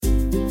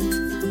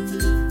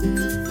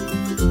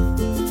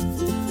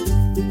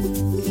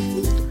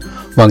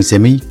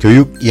왕쌤의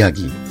교육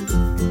이야기.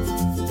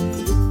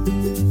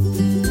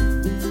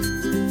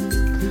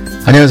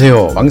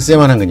 안녕하세요. 왕쌤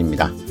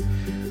한한근입니다.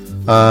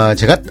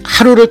 제가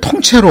하루를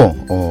통째로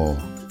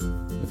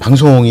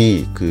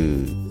방송이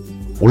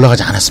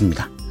올라가지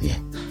않았습니다. 예,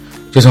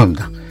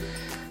 죄송합니다.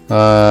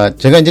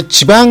 제가 이제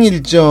지방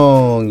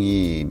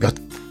일정이 몇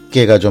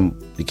개가 좀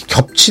이렇게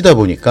겹치다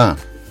보니까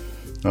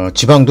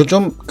지방도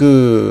좀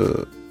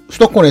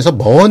수도권에서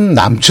먼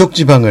남쪽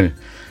지방을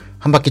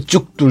한 바퀴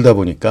쭉 돌다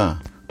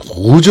보니까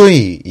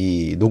도저히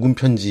이 녹음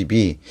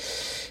편집이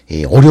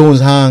어려운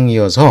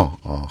상황이어서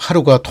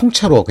하루가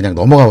통째로 그냥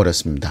넘어가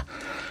버렸습니다.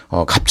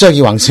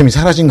 갑자기 왕쌤이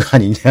사라진 거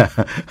아니냐.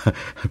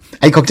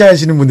 아니,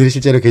 걱정하시는 분들이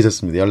실제로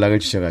계셨습니다. 연락을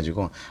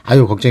주셔가지고.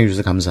 아유, 걱정해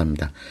주셔서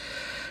감사합니다.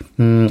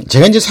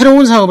 제가 이제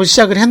새로운 사업을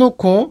시작을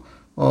해놓고,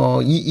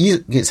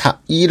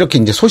 이렇게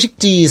이제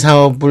소식지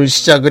사업을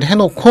시작을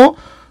해놓고,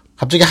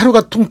 갑자기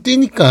하루가 통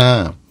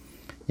뜨니까,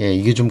 예,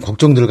 이게 좀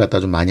걱정들을 갖다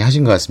좀 많이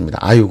하신 것 같습니다.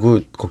 아유,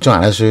 걱정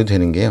안 하셔도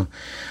되는 게요.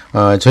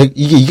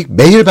 이게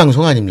매일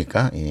방송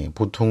아닙니까? 예,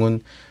 보통은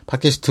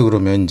팟캐스트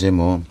그러면 이제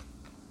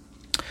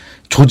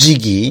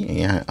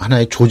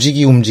하나의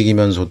조직이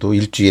움직이면서도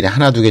일주일에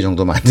하나, 두 개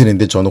정도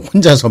만드는데 저는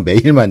혼자서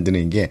매일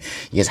만드는 게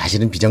이게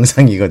사실은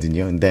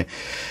비정상이거든요. 근데,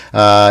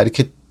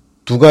 이렇게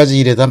두 가지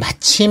일에다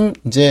마침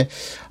이제,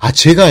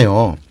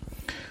 제가요,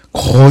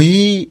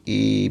 거의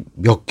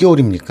몇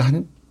개월입니까?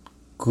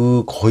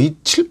 거의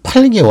 7,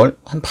 8개월?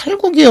 한 8,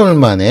 9개월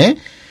만에,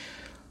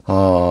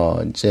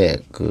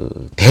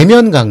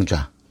 대면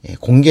강좌,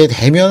 공개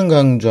대면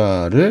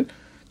강좌를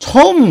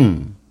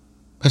처음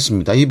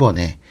했습니다,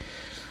 이번에.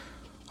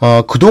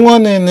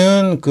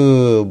 그동안에는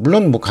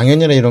물론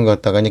강연이나 이런 거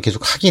갖다가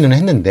계속 하기는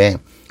했는데,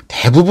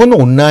 대부분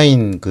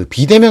온라인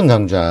비대면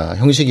강좌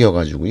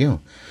형식이어가지고요.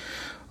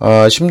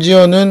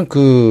 심지어는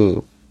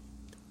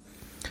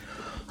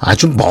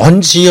아주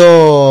먼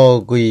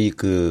지역의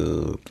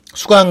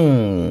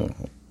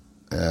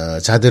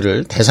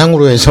수강자들을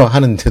대상으로 해서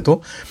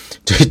하는데도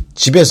저희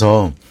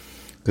집에서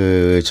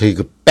저희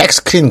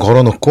백스크린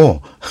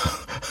걸어놓고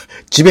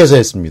집에서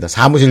했습니다.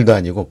 사무실도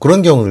아니고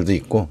그런 경우들도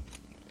있고.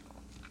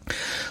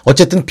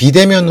 어쨌든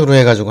비대면으로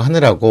해가지고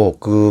하느라고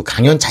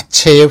강연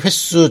자체의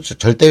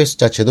절대 횟수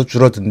자체도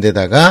줄어든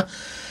데다가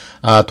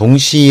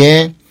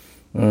동시에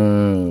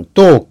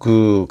또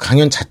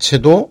강연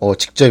자체도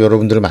직접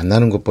여러분들을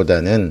만나는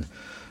것보다는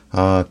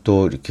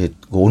또 이렇게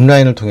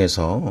온라인을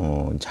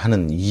통해서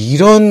하는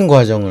이런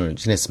과정을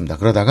지냈습니다.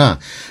 그러다가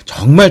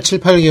정말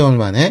 7, 8개월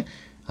만에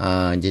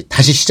이제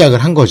다시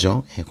시작을 한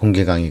거죠.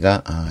 공개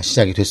강의가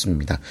시작이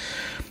됐습니다.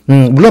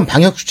 물론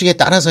방역 수칙에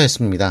따라서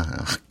했습니다.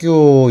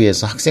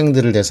 학교에서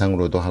학생들을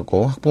대상으로도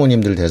하고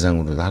학부모님들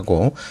대상으로도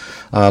하고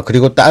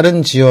그리고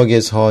다른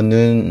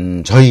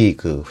지역에서는 저희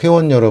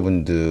회원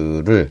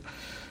여러분들을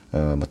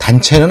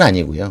단체는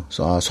아니고요.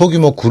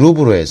 소규모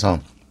그룹으로 해서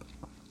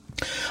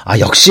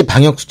역시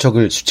방역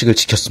수칙을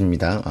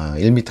지켰습니다.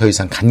 1m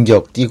이상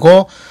간격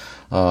띄고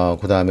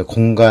그다음에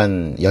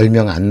공간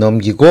 10명 안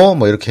넘기고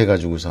이렇게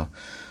해가지고서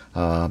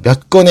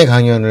몇 건의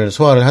강연을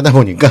소화를 하다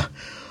보니까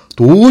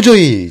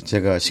도저히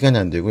제가 시간이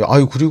안 되고요.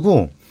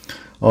 그리고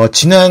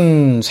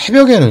지난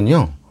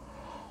새벽에는요.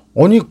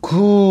 아니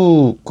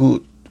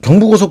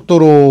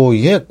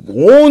경부고속도로에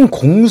온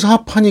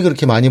공사판이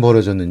그렇게 많이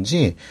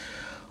벌어졌는지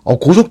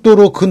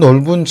고속도로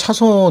넓은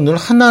차선을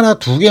하나나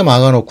두 개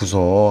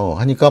막아놓고서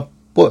하니까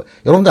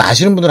여러분들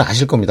아시는 분들은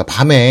아실 겁니다.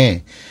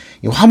 밤에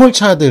이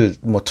화물차들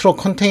트럭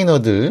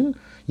컨테이너들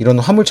이런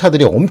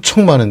화물차들이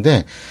엄청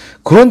많은데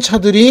그런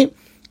차들이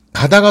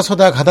가다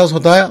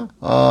서다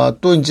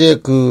또 이제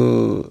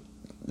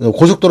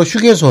고속도로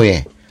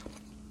휴게소에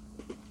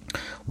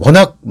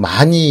워낙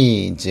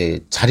많이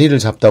이제 자리를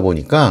잡다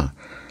보니까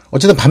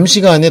어쨌든 밤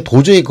시간에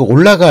도저히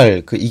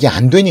올라갈 이게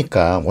안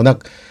되니까 워낙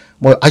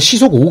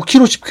시속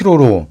 5km,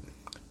 10km로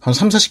한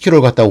 3,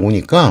 40km를 갔다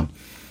오니까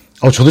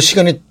저도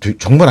시간이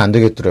정말 안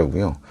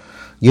되겠더라고요.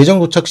 예정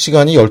도착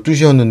시간이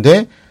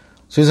 12시였는데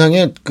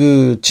세상에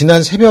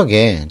지난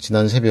새벽에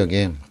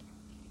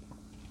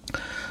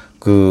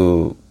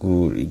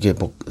이게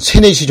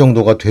 3, 4시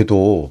정도가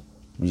돼도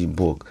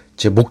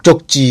제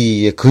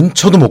목적지의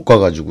근처도 못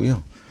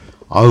가가지고요.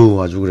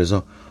 아주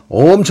그래서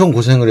엄청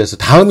고생을 해서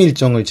다음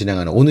일정을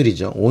진행하는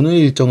오늘이죠. 오늘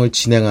일정을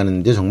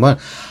진행하는데 정말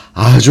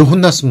아주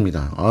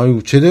혼났습니다.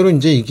 제대로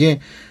이제 이게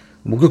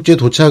목적지에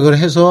도착을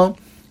해서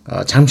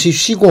잠시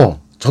쉬고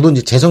저도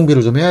이제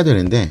재정비를 좀 해야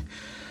되는데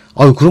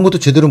그런 것도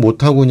제대로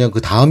못하고 그냥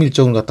다음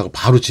일정을 갖다가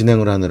바로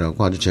진행을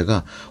하느라고 아주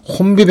제가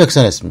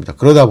혼비백산했습니다.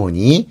 그러다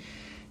보니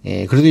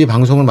그래도 이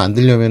방송을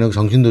만들려면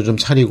정신도 좀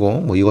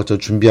차리고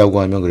이것저것 준비하고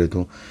하면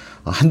그래도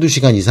한두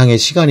시간 이상의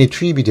시간이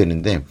투입이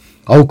되는데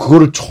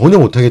그거를 전혀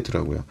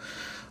못하겠더라고요.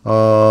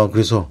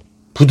 그래서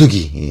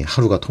부득이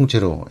하루가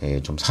통째로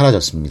좀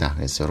사라졌습니다.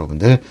 그래서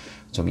여러분들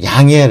좀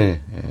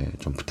양해를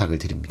좀 부탁을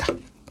드립니다.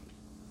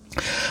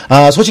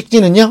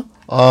 소식지는요,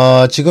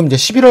 지금 이제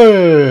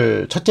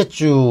 11월 첫째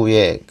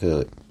주에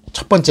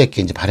첫 번째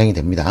게 이제 발행이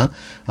됩니다.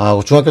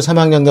 중학교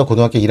 3학년과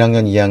고등학교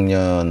 1학년,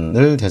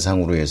 2학년을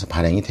대상으로 해서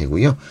발행이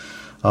되고요.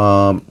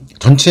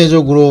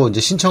 전체적으로 이제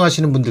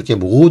신청하시는 분들께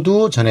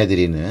모두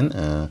전해드리는,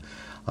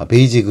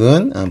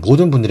 베이직은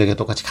모든 분들에게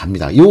똑같이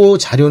갑니다. 요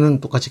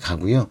자료는 똑같이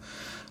가고요.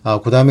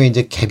 그 다음에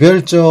이제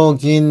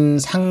개별적인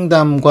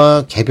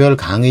상담과 개별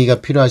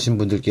강의가 필요하신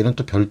분들께는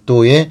또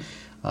별도의,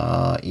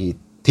 이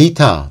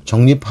데이터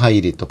정리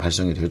파일이 또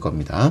발송이 될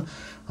겁니다.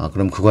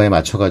 그럼 그거에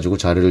맞춰가지고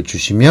자료를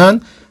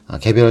주시면,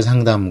 개별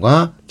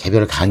상담과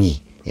개별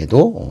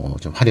강의에도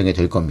좀 활용이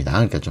될 겁니다.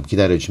 그러니까 좀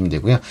기다려 주시면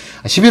되고요.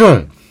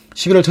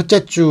 11월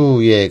첫째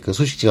주에 그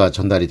소식지가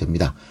전달이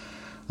됩니다.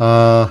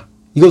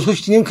 이거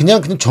소식지는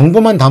그냥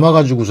정보만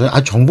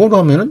담아가지고서, 정보로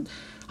하면은,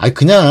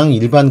 그냥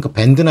일반 그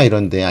밴드나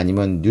이런데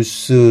아니면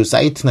뉴스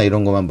사이트나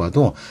이런 것만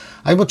봐도,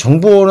 뭐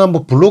정보나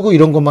뭐 블로그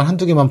이런 것만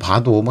한두 개만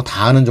봐도 뭐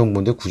다 아는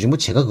정보인데 굳이 뭐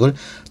제가 그걸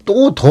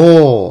또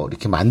더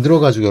이렇게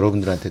만들어가지고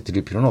여러분들한테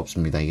드릴 필요는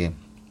없습니다. 이게,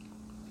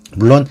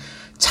 물론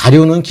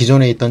자료는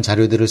기존에 있던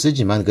자료들을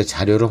쓰지만 그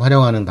자료를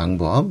활용하는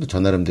방법,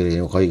 저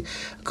나름대로 거의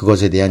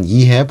그것에 대한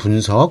이해,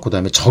 분석, 그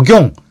다음에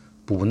적용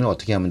부분을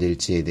어떻게 하면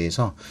될지에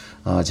대해서,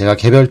 제가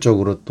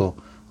개별적으로 또,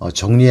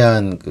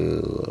 정리한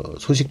그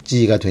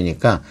소식지가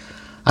되니까,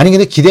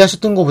 근데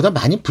기대하셨던 것보다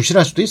많이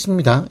부실할 수도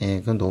있습니다. 예,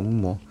 그건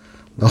너무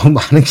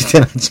많은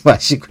기대는 하지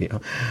마시고요.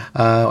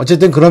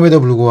 어쨌든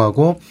그럼에도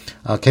불구하고,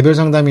 개별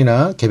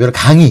상담이나 개별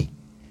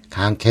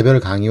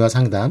강의와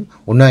상담,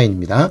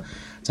 온라인입니다.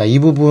 자, 이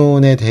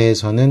부분에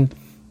대해서는,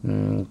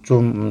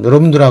 좀,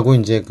 여러분들하고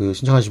이제 그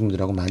신청하신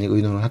분들하고 많이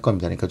의논을 할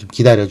겁니다. 그러니까 좀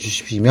기다려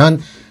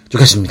주시면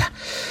좋겠습니다.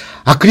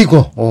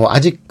 그리고,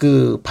 아직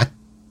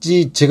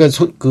제가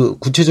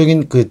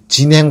구체적인 그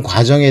진행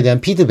과정에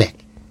대한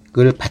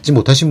피드백을 받지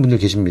못하신 분들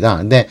계십니다.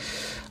 근데,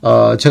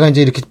 제가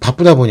이제 이렇게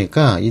바쁘다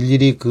보니까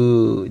일일이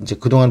이제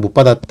그동안 못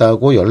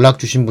받았다고 연락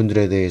주신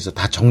분들에 대해서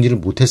다 정리를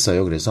못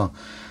했어요. 그래서,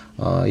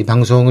 이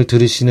방송을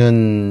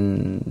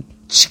들으시는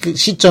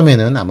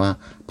시점에는 아마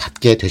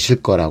받게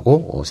되실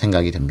거라고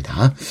생각이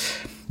됩니다.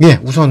 예,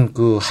 우선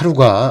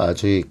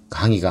저희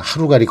강의가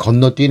하루가리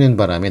건너뛰는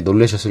바람에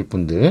놀라셨을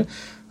분들,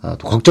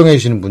 또 걱정해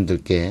주시는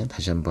분들께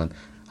다시 한번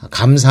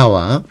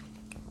감사와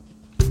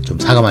좀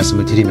사과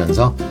말씀을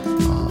드리면서,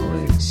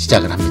 오늘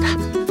시작을 합니다.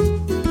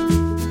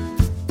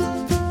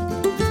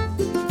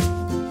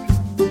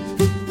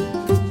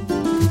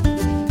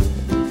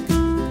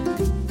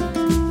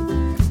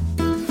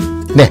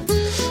 네,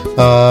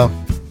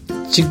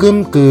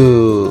 지금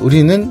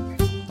우리는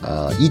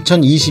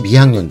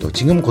 2022학년도,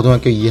 지금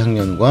고등학교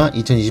 2학년과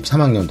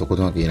 2023학년도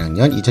고등학교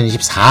 1학년,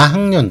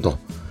 2024학년도,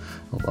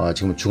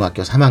 지금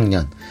중학교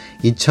 3학년,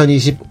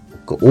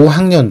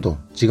 2025학년도,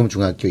 지금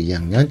중학교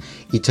 2학년,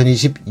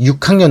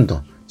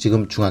 2026학년도,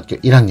 지금 중학교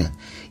 1학년,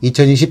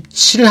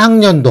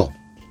 2027학년도,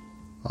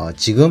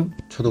 지금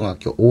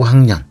초등학교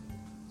 5학년.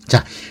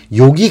 자,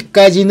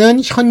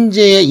 여기까지는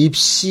현재의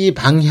입시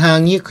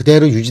방향이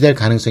그대로 유지될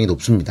가능성이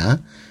높습니다.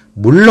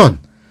 물론,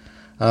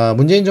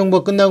 문재인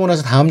정부가 끝나고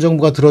나서 다음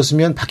정부가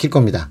들었으면 바뀔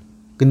겁니다.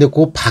 근데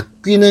그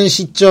바뀌는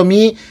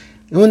시점이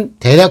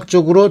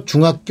대략적으로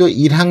중학교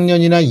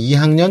 1학년이나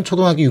 2학년,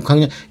 초등학교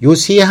 6학년, 요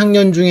세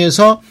학년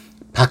중에서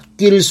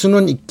바뀔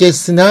수는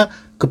있겠으나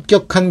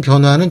급격한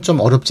변화는 좀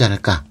어렵지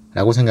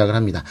않을까라고 생각을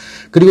합니다.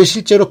 그리고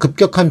실제로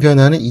급격한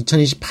변화는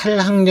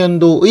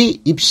 2028학년도의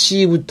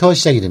입시부터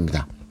시작이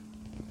됩니다.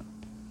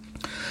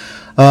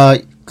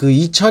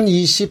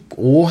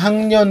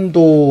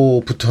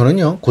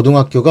 2025학년도부터는요,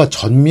 고등학교가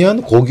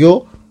전면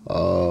고교,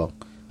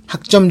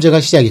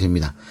 학점제가 시작이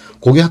됩니다.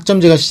 고교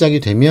학점제가 시작이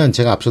되면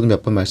제가 앞서도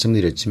몇 번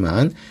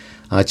말씀드렸지만,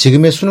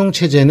 지금의 수능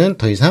체제는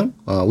더 이상,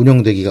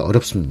 운영되기가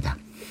어렵습니다.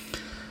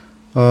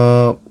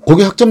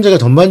 고교 학점제가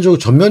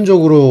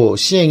전면적으로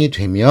시행이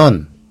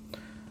되면,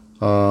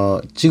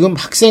 지금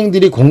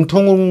학생들이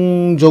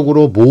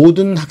공통적으로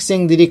모든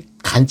학생들이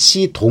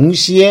같이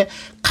동시에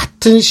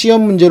같은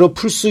시험 문제로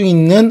풀 수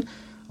있는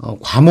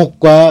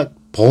과목과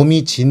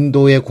범위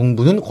진도의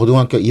공부는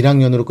고등학교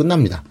 1학년으로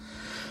끝납니다.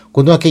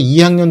 고등학교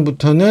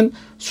 2학년부터는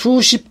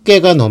수십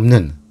개가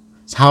넘는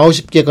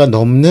 40-50개가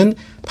넘는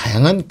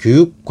다양한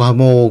교육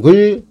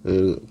과목을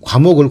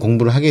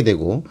공부를 하게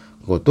되고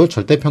그것도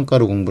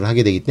절대평가로 공부를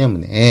하게 되기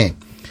때문에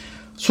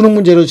수능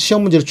문제로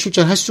시험 문제로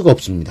출제할 수가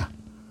없습니다.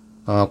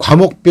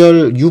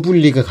 과목별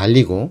유불리가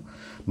갈리고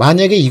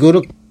만약에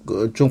이거를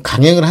좀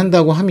강행을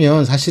한다고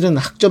하면 사실은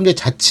학점제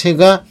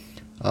자체가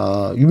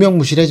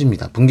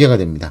유명무실해집니다. 붕괴가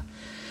됩니다.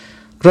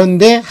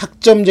 그런데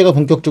학점제가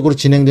본격적으로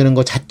진행되는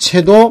것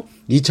자체도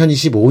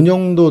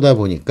 2025년도다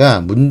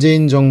보니까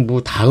문재인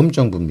정부 다음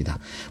정부입니다.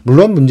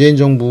 물론 문재인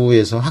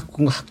정부에서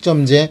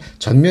학점제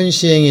전면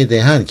시행에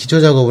대한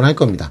기초작업을 할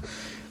겁니다.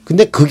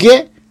 근데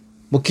그게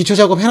뭐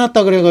기초작업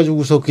해놨다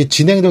그래가지고서 그게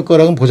진행될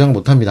거라고는 보장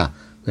못합니다.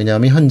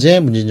 왜냐하면 현재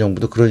문재인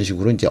정부도 그런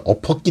식으로 이제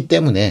엎었기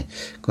때문에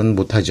그건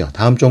못하죠.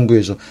 다음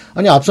정부에서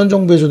앞선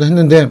정부에서도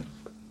했는데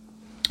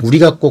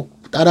우리가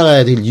꼭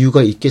따라가야 될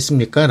이유가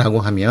있겠습니까?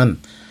 라고 하면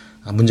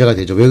문제가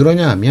되죠. 왜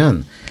그러냐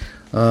하면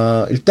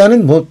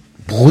일단은 뭐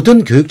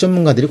모든 교육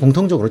전문가들이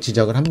공통적으로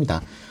지적을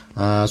합니다.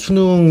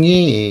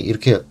 수능이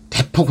이렇게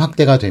대폭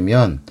확대가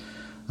되면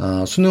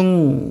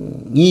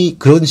수능이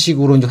그런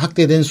식으로 이제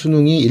확대된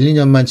수능이 1,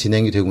 2년만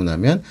진행이 되고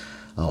나면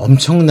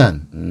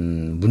엄청난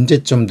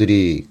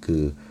문제점들이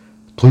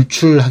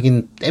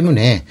돌출하기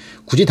때문에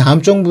굳이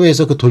다음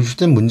정부에서 그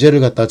돌출된 문제를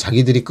갖다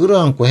자기들이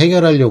끌어안고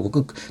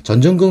해결하려고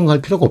전전긍긍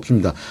할 필요가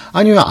없습니다.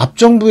 아니면 앞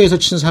정부에서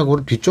친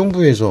사고를 뒷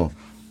정부에서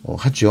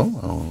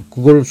하죠.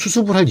 그걸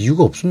수습을 할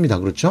이유가 없습니다.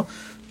 그렇죠?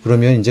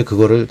 그러면 이제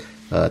그거를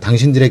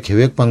당신들의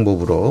계획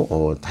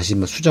방법으로 다시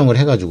수정을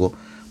해가지고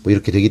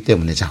이렇게 되기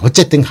때문에 자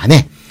어쨌든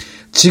간에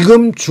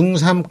지금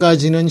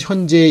중3까지는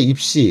현재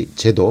입시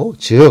제도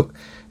즉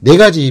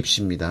 4가지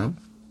입시입니다.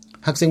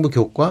 학생부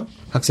교과,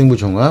 학생부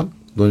종합,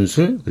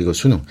 논술 그리고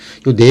수능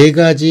이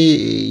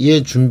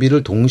 4가지의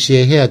준비를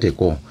동시에 해야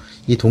되고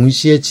이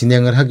동시에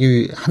진행을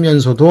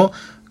하면서도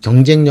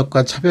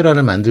경쟁력과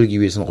차별화를 만들기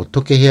위해서는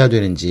어떻게 해야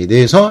되는지에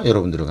대해서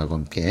여러분들과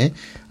함께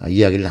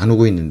이야기를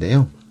나누고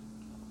있는데요.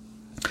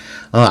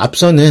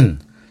 앞서는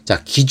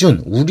자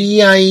기준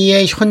우리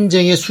아이의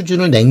현재의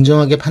수준을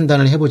냉정하게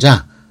판단을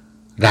해보자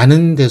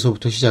라는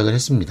데서부터 시작을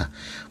했습니다.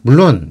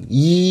 물론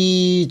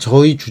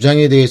저희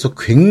주장에 대해서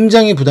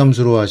굉장히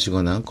부담스러워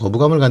하시거나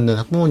거부감을 갖는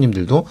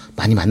학부모님들도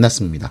많이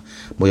만났습니다.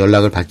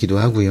 연락을 받기도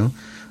하고요.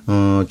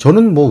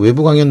 저는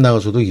외부 강연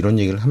나가서도 이런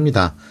얘기를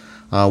합니다.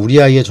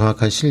 우리 아이의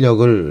정확한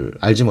실력을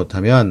알지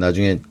못하면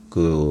나중에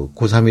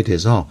고3이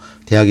돼서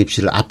대학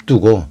입시를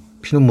앞두고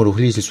피눈물을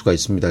흘리실 수가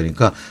있습니다.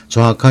 그러니까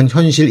정확한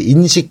현실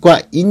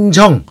인식과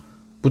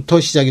인정부터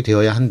시작이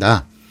되어야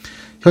한다.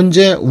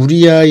 현재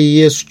우리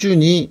아이의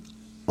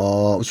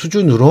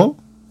수준으로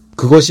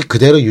그것이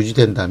그대로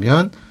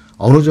유지된다면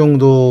어느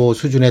정도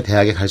수준의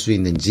대학에 갈 수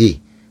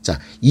있는지 자,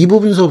 이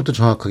부분서부터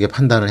정확하게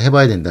판단을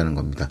해봐야 된다는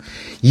겁니다.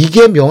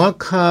 이게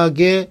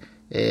명확하게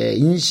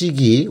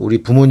인식이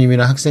우리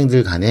부모님이나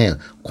학생들 간에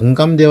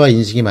공감대와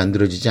인식이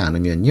만들어지지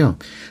않으면요.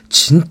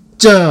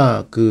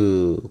 진짜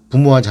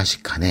부모와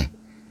자식 간에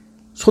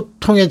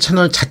소통의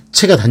채널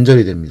자체가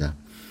단절이 됩니다.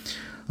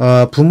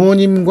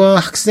 부모님과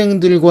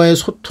학생들과의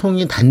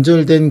소통이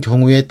단절된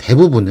경우의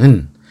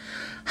대부분은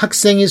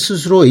학생이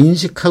스스로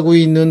인식하고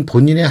있는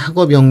본인의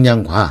학업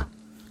역량과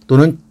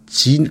또는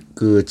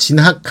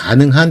진학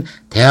가능한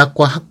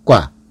대학과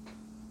학과와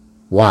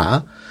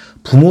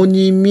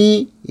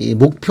부모님이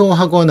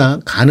목표하거나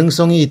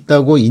가능성이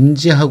있다고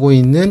인지하고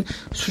있는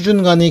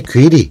수준 간의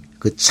괴리,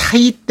 그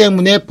차이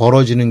때문에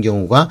벌어지는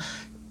경우가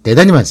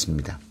대단히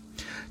많습니다.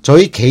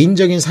 저희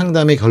개인적인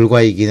상담의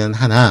결과이기는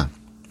하나,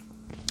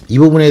 이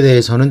부분에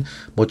대해서는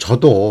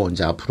저도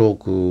이제 앞으로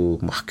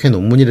학회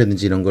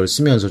논문이라든지 이런 걸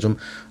쓰면서 좀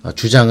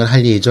주장을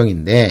할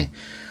예정인데,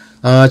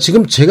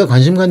 지금 제가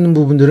관심 갖는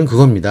부분들은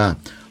그겁니다.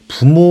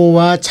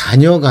 부모와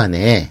자녀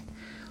간에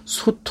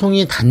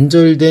소통이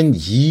단절된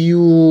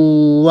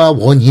이유와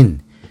원인,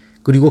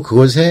 그리고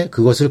그것을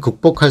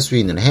극복할 수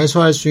있는,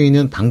 해소할 수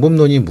있는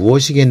방법론이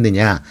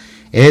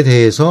무엇이겠느냐에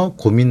대해서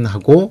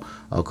고민하고,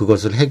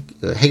 그것을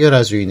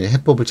해결할 수 있는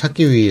해법을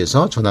찾기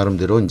위해서 저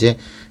나름대로 이제,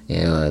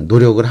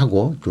 노력을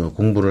하고,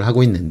 공부를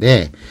하고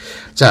있는데,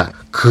 자,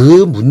 그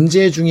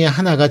문제 중에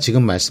하나가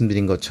지금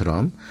말씀드린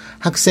것처럼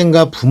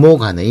학생과 부모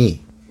간의,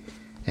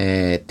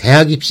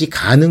 대학 입시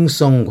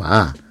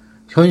가능성과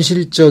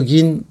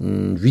현실적인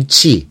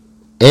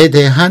위치에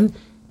대한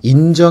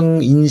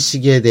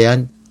인식에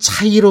대한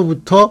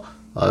차이로부터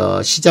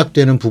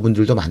시작되는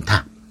부분들도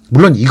많다.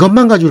 물론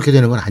이것만 가지고 이렇게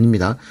되는 건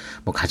아닙니다.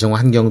 가정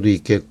환경도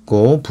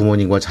있겠고,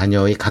 부모님과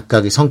자녀의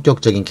각각의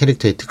성격적인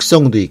캐릭터의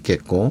특성도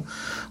있겠고,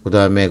 그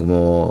다음에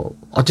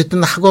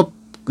어쨌든 학업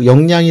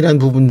역량이라는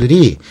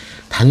부분들이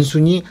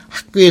단순히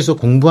학교에서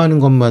공부하는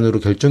것만으로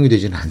결정이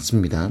되지는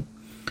않습니다.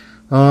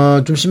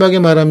 좀 심하게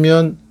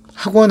말하면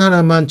학원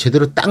하나만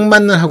제대로 딱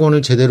맞는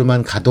학원을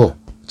제대로만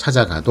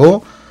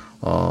찾아가도,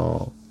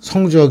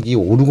 성적이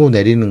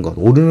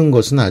오르는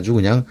것은 아주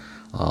그냥,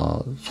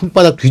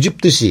 손바닥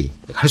뒤집듯이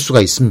할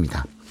수가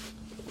있습니다.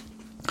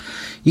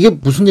 이게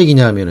무슨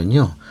얘기냐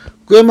하면은요,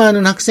 꽤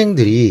많은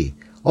학생들이,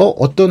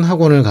 어떤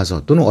학원을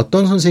가서 또는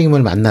어떤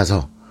선생님을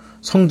만나서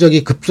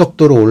성적이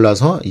급속도로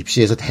올라서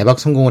입시에서 대박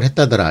성공을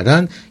했다더라.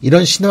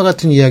 이런 신화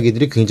같은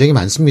이야기들이 굉장히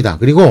많습니다.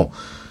 그리고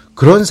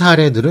그런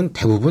사례들은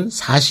대부분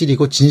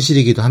사실이고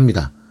진실이기도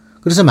합니다.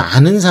 그래서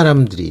많은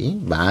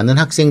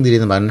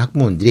학생들이나 많은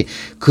학부모님들이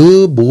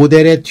그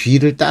모델의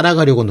뒤를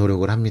따라가려고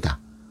노력을 합니다.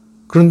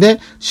 그런데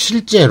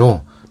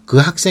실제로 그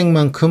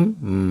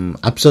학생만큼,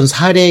 앞선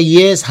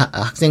사례의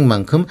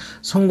학생만큼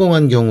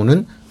성공한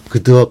경우는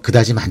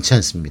그다지 많지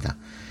않습니다.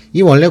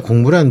 이 원래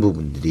공부라는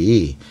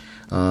부분들이,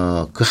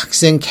 그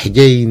학생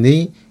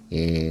개개인의,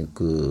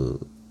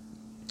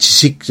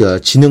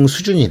 지능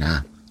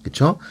수준이나,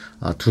 그쵸?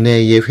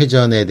 두뇌의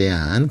회전에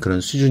대한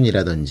그런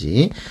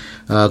수준이라든지,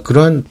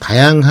 그런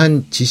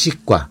다양한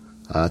지식과,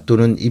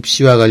 또는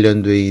입시와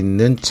관련되어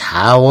있는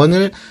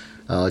자원을,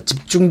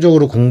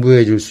 집중적으로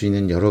공부해 줄 수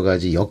있는 여러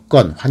가지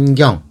여건,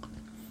 환경,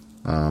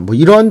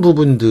 이런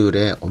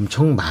부분들에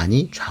엄청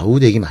많이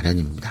좌우되기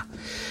마련입니다.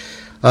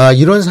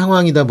 이런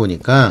상황이다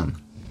보니까,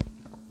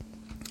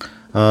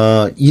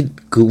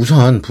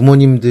 우선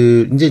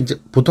부모님들, 이제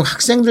보통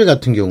학생들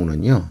같은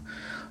경우는요,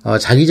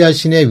 자기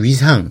자신의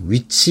위상,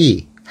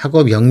 위치,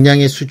 학업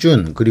역량의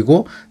수준,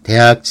 그리고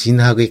대학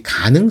진학의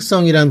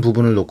가능성이라는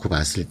부분을 놓고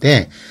봤을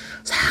때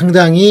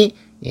상당히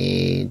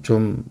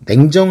좀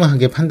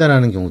냉정하게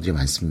판단하는 경우들이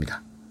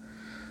많습니다.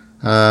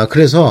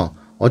 그래서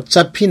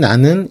어차피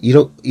나는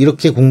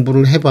이렇게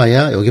공부를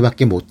해봐야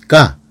여기밖에 못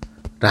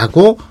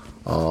가라고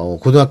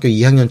고등학교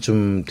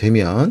 2학년쯤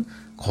되면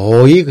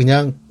거의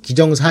그냥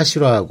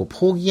기정사실화하고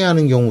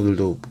포기하는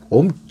경우들도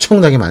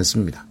엄청나게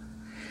많습니다.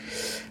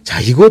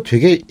 자, 이거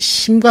되게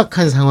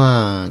심각한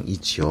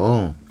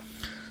상황이죠.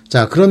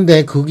 자,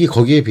 그런데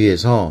거기에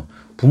비해서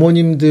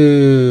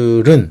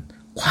부모님들은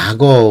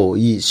과거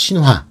이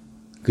신화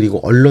그리고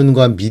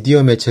언론과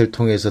미디어 매체를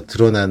통해서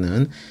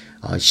드러나는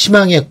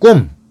희망의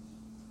꿈,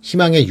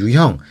 희망의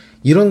유형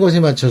이런 것에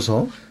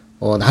맞춰서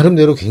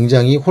나름대로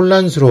굉장히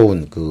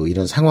혼란스러운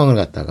이런 상황을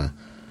갖다가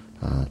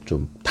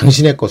좀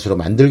당신의 것으로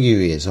만들기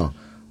위해서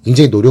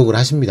굉장히 노력을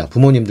하십니다.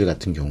 부모님들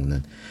같은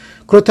경우는.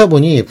 그렇다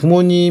보니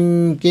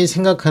부모님께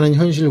생각하는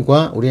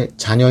현실과 우리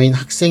자녀인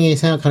학생이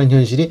생각하는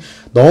현실이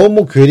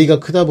너무 괴리가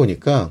크다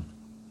보니까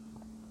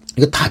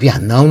이거 답이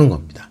안 나오는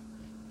겁니다.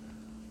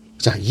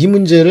 자, 이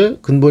문제를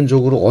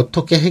근본적으로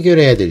어떻게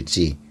해결해야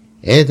될지에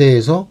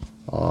대해서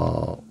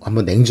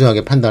한번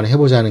냉정하게 판단을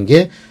해보자는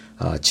게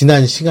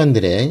지난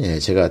시간들에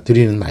제가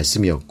드리는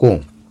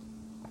말씀이었고,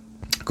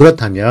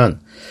 그렇다면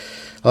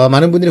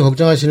많은 분들이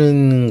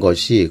걱정하시는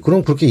것이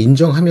그럼 그렇게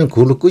인정하면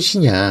그걸로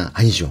끝이냐?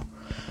 아니죠.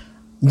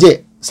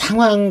 이제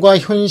상황과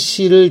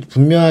현실을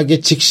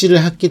분명하게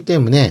직시를 했기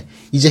때문에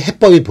이제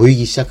해법이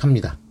보이기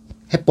시작합니다.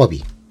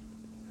 해법이.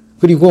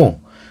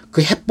 그리고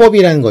그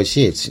해법이라는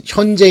것이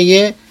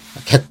현재의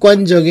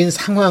객관적인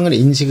상황을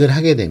인식을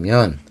하게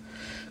되면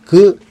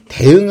그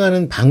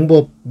대응하는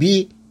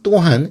방법이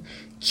또한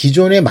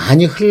기존에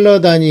많이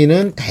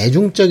흘러다니는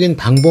대중적인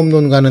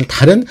방법론과는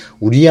다른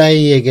우리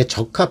아이에게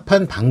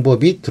적합한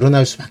방법이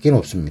드러날 수밖에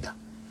없습니다.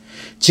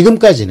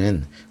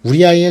 지금까지는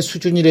우리 아이의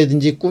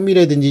수준이라든지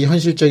꿈이라든지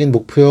현실적인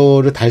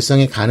목표를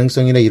달성의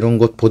가능성이나 이런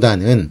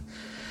것보다는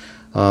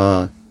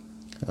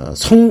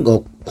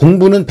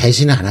공부는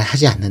배신을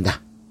하지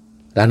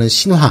않는다라는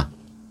신화,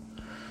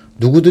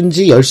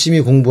 누구든지 열심히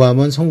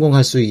공부하면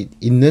성공할 수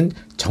있는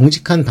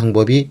정직한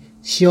방법이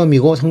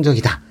시험이고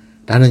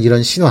성적이다라는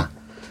이런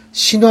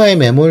신화에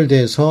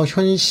매몰돼서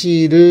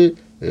현실을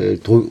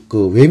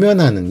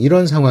외면하는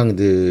이런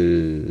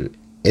상황들에서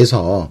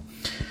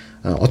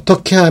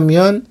어떻게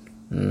하면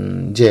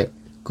이제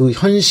그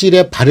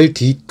현실에 발을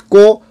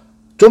딛고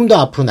좀 더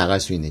앞으로 나갈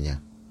수 있느냐.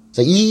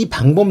 자, 이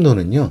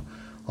방법론은요,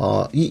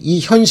 이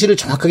현실을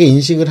정확하게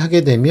인식을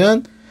하게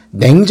되면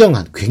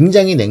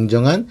굉장히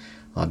냉정한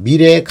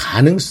미래의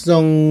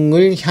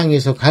가능성을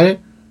향해서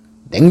갈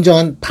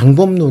냉정한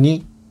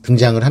방법론이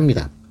등장을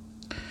합니다.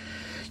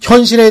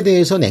 현실에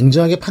대해서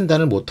냉정하게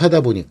판단을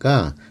못하다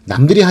보니까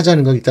남들이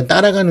하자는 걸 일단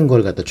따라가는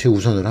걸 갖다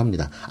최우선으로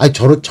합니다.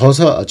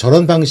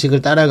 저런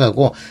방식을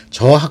따라가고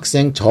저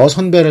학생, 저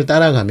선배를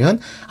따라가면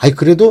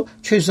그래도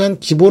최소한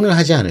기본을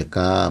하지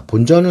않을까,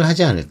 본전을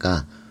하지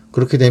않을까.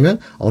 그렇게 되면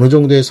어느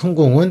정도의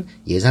성공은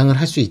예상을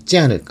할 수 있지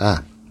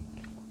않을까.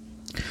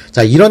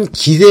 자, 이런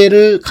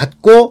기대를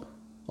갖고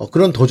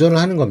그런 도전을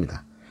하는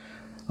겁니다.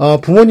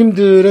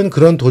 부모님들은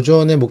그런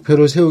도전의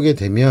목표를 세우게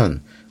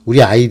되면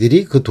우리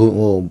아이들이 그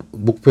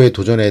목표의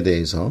도전에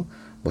대해서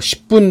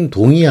 10분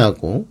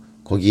동의하고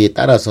거기에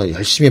따라서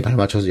열심히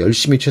발맞춰서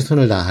열심히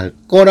최선을 다할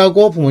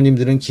거라고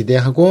부모님들은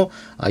기대하고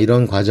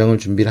이런 과정을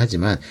준비를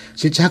하지만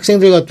실제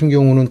학생들 같은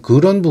경우는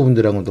그런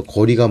부분들하고는 또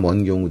거리가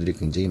먼 경우들이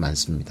굉장히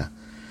많습니다.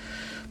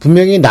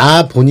 분명히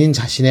나 본인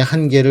자신의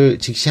한계를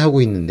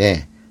직시하고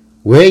있는데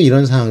왜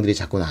이런 상황들이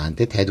자꾸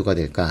나한테 대두가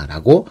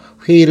될까라고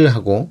회의를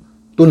하고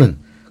또는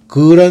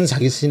그런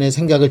자기 자신의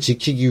생각을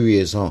지키기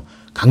위해서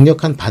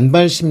강력한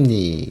반발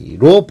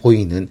심리로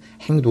보이는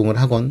행동을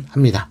하곤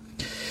합니다.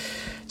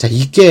 자,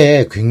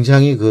 이게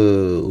굉장히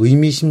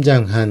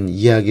의미심장한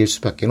이야기일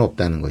수밖에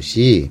없다는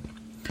것이,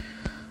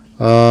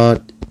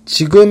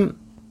 지금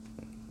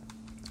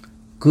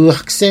그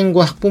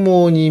학생과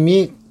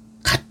학부모님이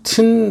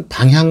같은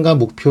방향과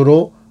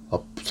목표로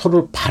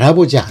서로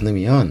바라보지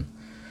않으면,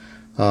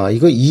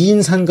 이거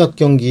 2인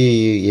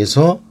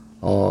삼각경기에서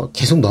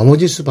계속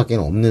넘어질 수밖에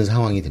없는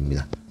상황이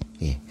됩니다.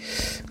 예.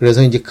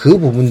 그래서 이제 그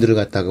부분들을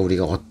갖다가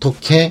우리가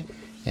어떻게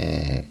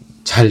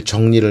잘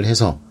정리를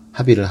해서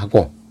합의를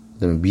하고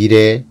그다음에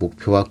미래의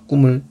목표와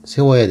꿈을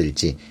세워야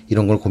될지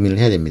이런 걸 고민을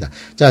해야 됩니다.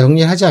 자,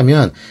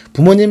 정리하자면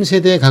부모님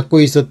세대에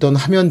갖고 있었던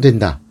하면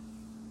된다.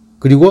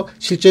 그리고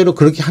실제로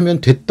그렇게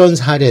하면 됐던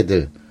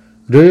사례들을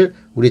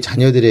우리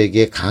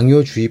자녀들에게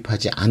강요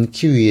주입하지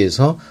않기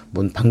위해서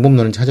뭔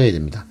방법론을 찾아야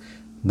됩니다.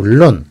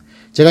 물론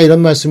제가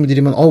이런 말씀을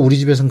드리면 우리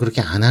집에서는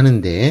그렇게 안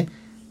하는데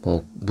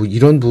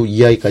이런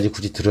이야기까지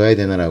굳이 들어야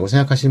되나라고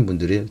생각하시는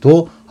분들이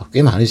또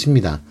꽤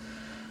많으십니다.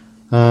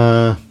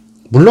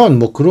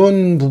 물론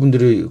그런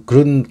부분들을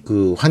그런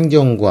그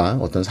환경과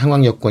어떤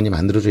상황 여건이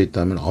만들어져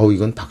있다면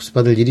이건 박수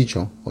받을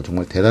일이죠.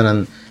 정말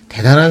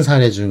대단한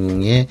사례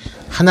중에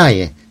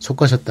하나에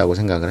속하셨다고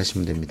생각을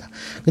하시면 됩니다.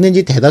 근데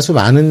이제 대다수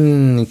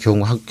많은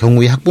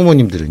경우의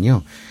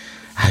학부모님들은요,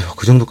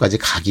 그 정도까지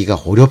가기가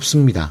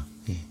어렵습니다.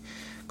 예.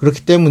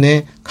 그렇기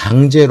때문에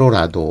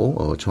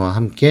강제로라도 저와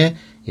함께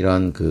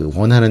이런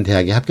원하는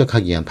대학에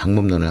합격하기 위한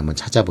방법론을 한번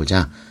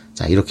찾아보자. 자,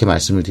 자, 이렇게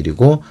말씀을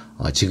드리고,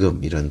 지금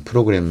이런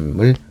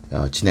프로그램을,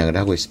 진행을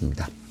하고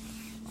있습니다.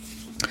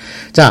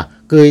 자,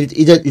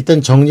 이제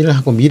일단 정리를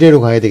하고 미래로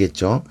가야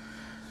되겠죠.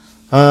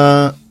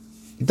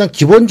 일단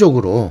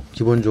기본적으로,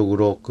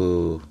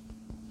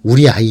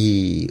 우리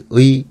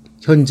아이의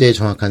현재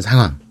정확한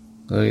상황을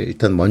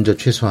일단 먼저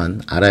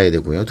최소한 알아야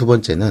되고요. 두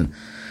번째는,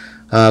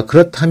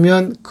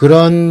 그렇다면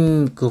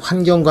그런 그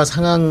환경과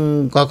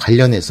상황과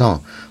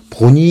관련해서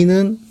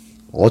본인은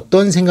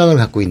어떤 생각을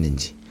갖고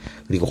있는지,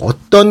 그리고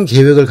어떤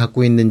계획을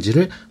갖고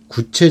있는지를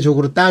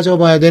구체적으로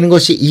따져봐야 되는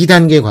것이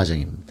 2단계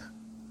과정입니다.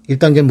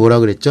 1단계는 뭐라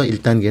그랬죠?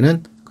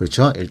 1단계는,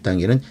 그렇죠.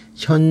 1단계는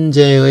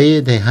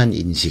현재에 대한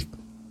인식.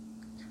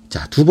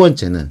 자, 두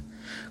번째는,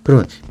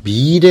 그러면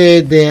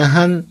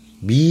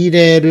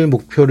미래를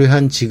목표로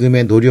한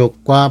지금의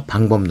노력과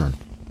방법론.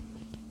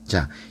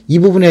 자, 이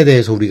부분에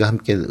대해서 우리가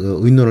함께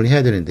의논을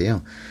해야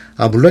되는데요.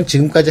 물론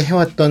지금까지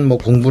해왔던 뭐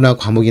공부나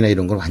과목이나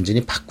이런 걸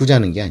완전히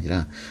바꾸자는 게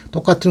아니라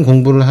똑같은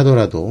공부를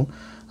하더라도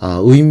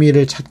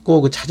의미를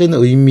찾고 그 찾은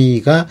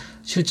의미가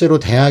실제로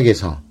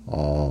대학에서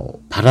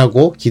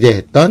바라고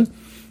기대했던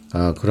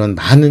그런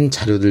많은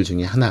자료들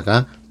중에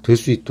하나가 될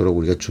수 있도록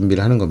우리가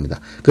준비를 하는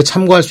겁니다. 그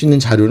참고할 수 있는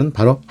자료는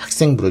바로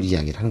학생부를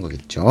이야기를 하는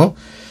거겠죠.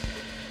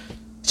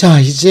 자,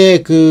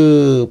 이제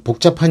그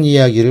복잡한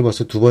이야기를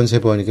벌써 2번,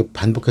 3번 이렇게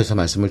반복해서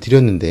말씀을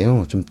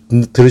드렸는데요. 좀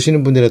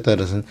들으시는 분들에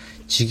따라서는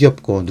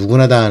지겹고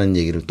누구나 다 아는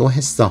얘기를 또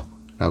했어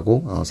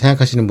라고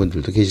생각하시는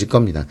분들도 계실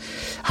겁니다.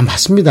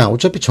 맞습니다.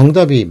 어차피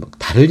정답이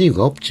다를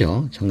이유가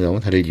없죠.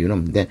 정답은 다를 이유는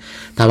없는데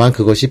다만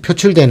그것이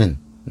표출되는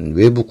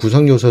외부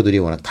구성 요소들이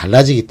워낙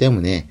달라지기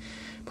때문에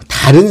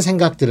다른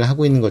생각들을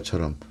하고 있는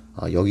것처럼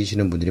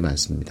여기시는 분들이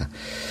많습니다.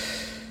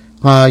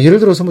 예를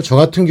들어서 저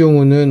같은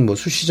경우는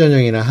수시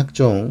전형이나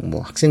학종,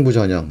 학생부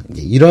전형,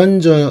 이런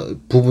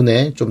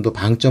부분에 좀 더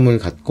방점을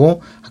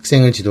갖고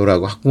학생을 지도를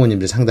하고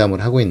학부모님들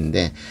상담을 하고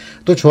있는데,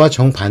 또 저와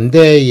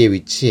정반대의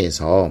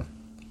위치에서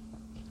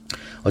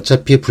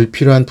어차피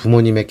불필요한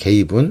부모님의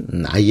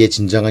개입은 아이의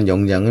진정한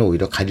역량을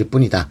오히려 가릴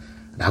뿐이다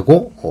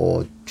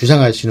라고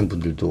주장하시는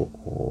분들도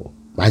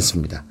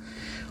많습니다.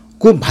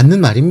 그건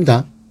맞는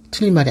말입니다.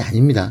 틀린 말이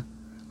아닙니다.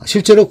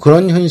 실제로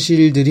그런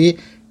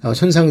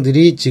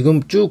현상들이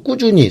지금 쭉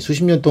꾸준히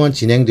수십 년 동안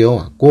진행되어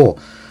왔고,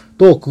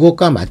 또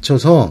그것과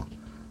맞춰서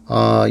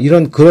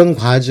그런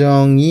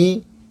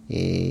과정이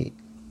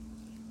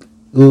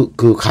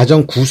그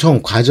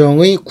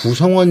과정의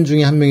구성원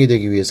중에 한 명이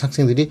되기 위해서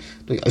학생들이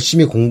또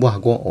열심히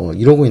공부하고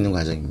이러고 있는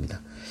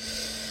과정입니다.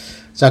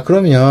 자,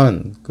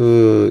 그러면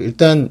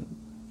일단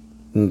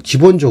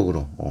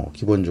기본적으로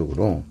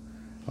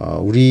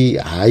우리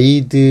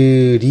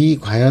아이들이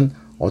과연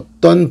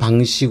어떤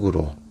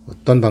방식으로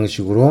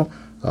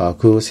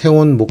그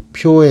세운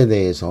목표에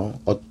대해서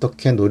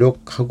어떻게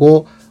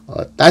노력하고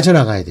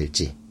따져나가야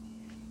될지,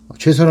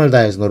 최선을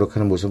다해서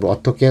노력하는 모습을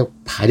어떻게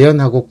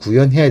발현하고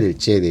구현해야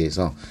될지에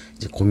대해서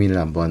이제 고민을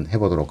한번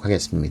해보도록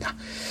하겠습니다.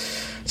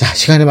 자,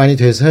 시간이 많이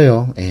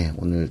돼서요.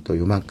 오늘 또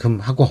요만큼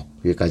하고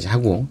여기까지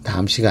하고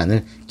다음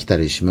시간을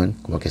기다려주시면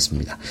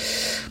고맙겠습니다.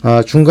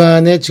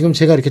 중간에 지금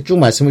제가 이렇게 쭉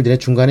말씀을 드린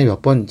중간에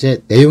몇 번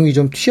이제 내용이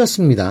좀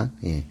튀었습니다.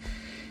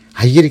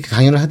 이게 이렇게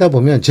강연을 하다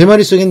보면 제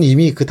머릿속에는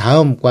이미 그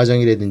다음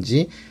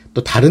과정이라든지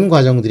또 다른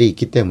과정들이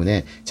있기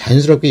때문에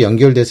자연스럽게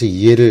연결돼서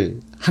이해를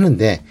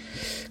하는데,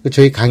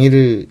 제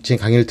강의를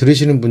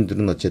들으시는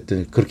분들은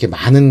어쨌든 그렇게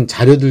많은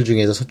자료들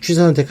중에서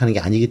취사 선택하는 게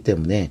아니기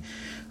때문에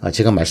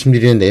제가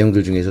말씀드리는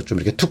내용들 중에서 좀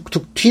이렇게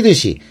툭툭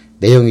튀듯이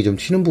내용이 좀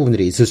튀는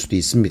부분들이 있을 수도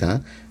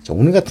있습니다.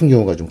 오늘 같은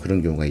경우가 좀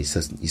그런 경우가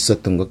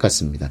있었던 것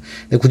같습니다.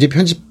 근데 굳이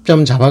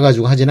편집점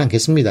잡아가지고 하지는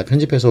않겠습니다.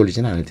 편집해서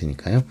올리지는 않을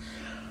테니까요.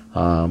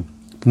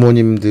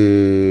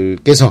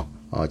 부모님들께서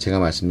제가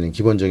말씀드린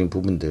기본적인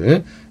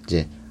부분들,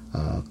 이제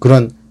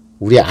그런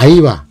우리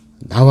아이와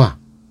나와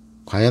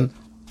과연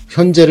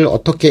현재를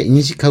어떻게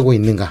인식하고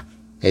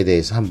있는가에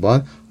대해서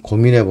한번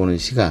고민해보는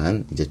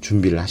시간 이제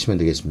준비를 하시면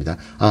되겠습니다.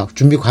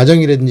 준비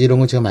과정이라든지 이런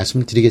거 제가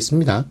말씀을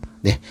드리겠습니다.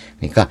 네,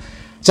 그러니까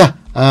자,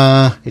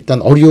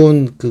 일단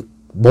어려운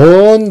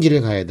먼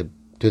길을 가야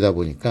되다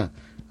보니까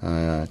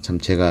참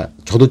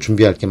저도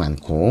준비할 게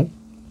많고,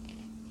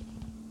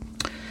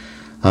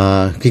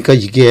 그러니까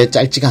이게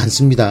짧지가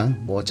않습니다.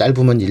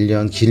 짧으면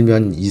 1년,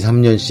 길면 2,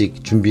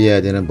 3년씩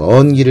준비해야 되는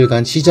먼 길을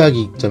간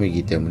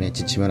시작점이기 때문에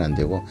지치면 안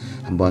되고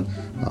한번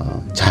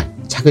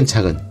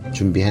차근차근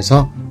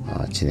준비해서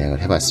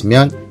진행을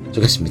해봤으면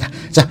좋겠습니다.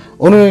 자,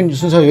 오늘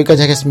순서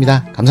여기까지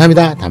하겠습니다.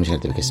 감사합니다. 다음 시간에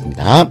또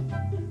뵙겠습니다.